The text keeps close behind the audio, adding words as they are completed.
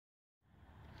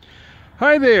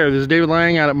Hi there, this is David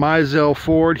Lang out at Mizell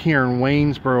Ford here in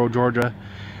Waynesboro, Georgia.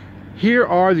 Here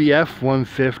are the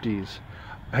F-150s.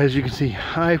 As you can see,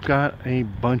 I've got a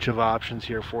bunch of options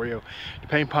here for you,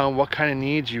 depending upon what kind of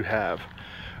needs you have.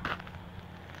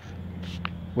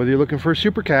 Whether you're looking for a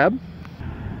super cab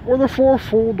or the four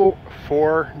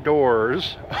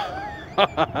doors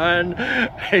on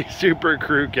a super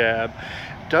crew cab,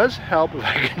 does help if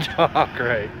I can talk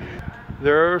right.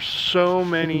 There are so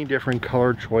many different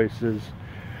color choices.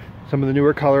 Some of the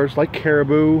newer colors like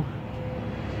Caribou,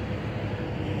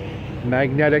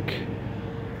 Magnetic,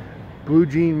 Blue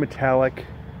Jean Metallic.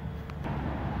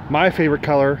 My favorite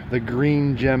color, the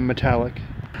Green Gem Metallic.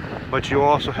 But you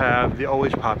also have the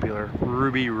always popular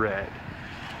Ruby Red.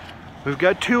 We've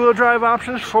got two-wheel drive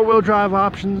options, four-wheel drive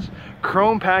options,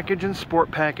 chrome package and sport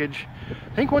package.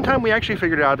 I think one time we actually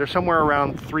figured out there's somewhere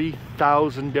around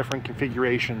 3,000 different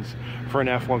configurations for an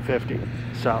F-150.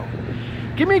 So,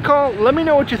 give me a call, let me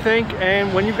know what you think,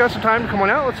 and when you've got some time to come on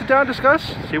out, let's sit down and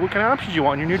discuss, see what kind of options you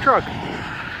want in your new truck.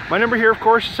 My number here, of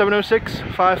course, is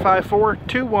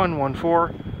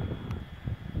 706-554-2114.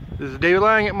 This is David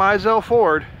Lang at Mizell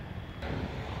Ford,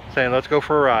 saying let's go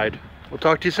for a ride. We'll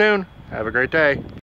talk to you soon. Have a great day.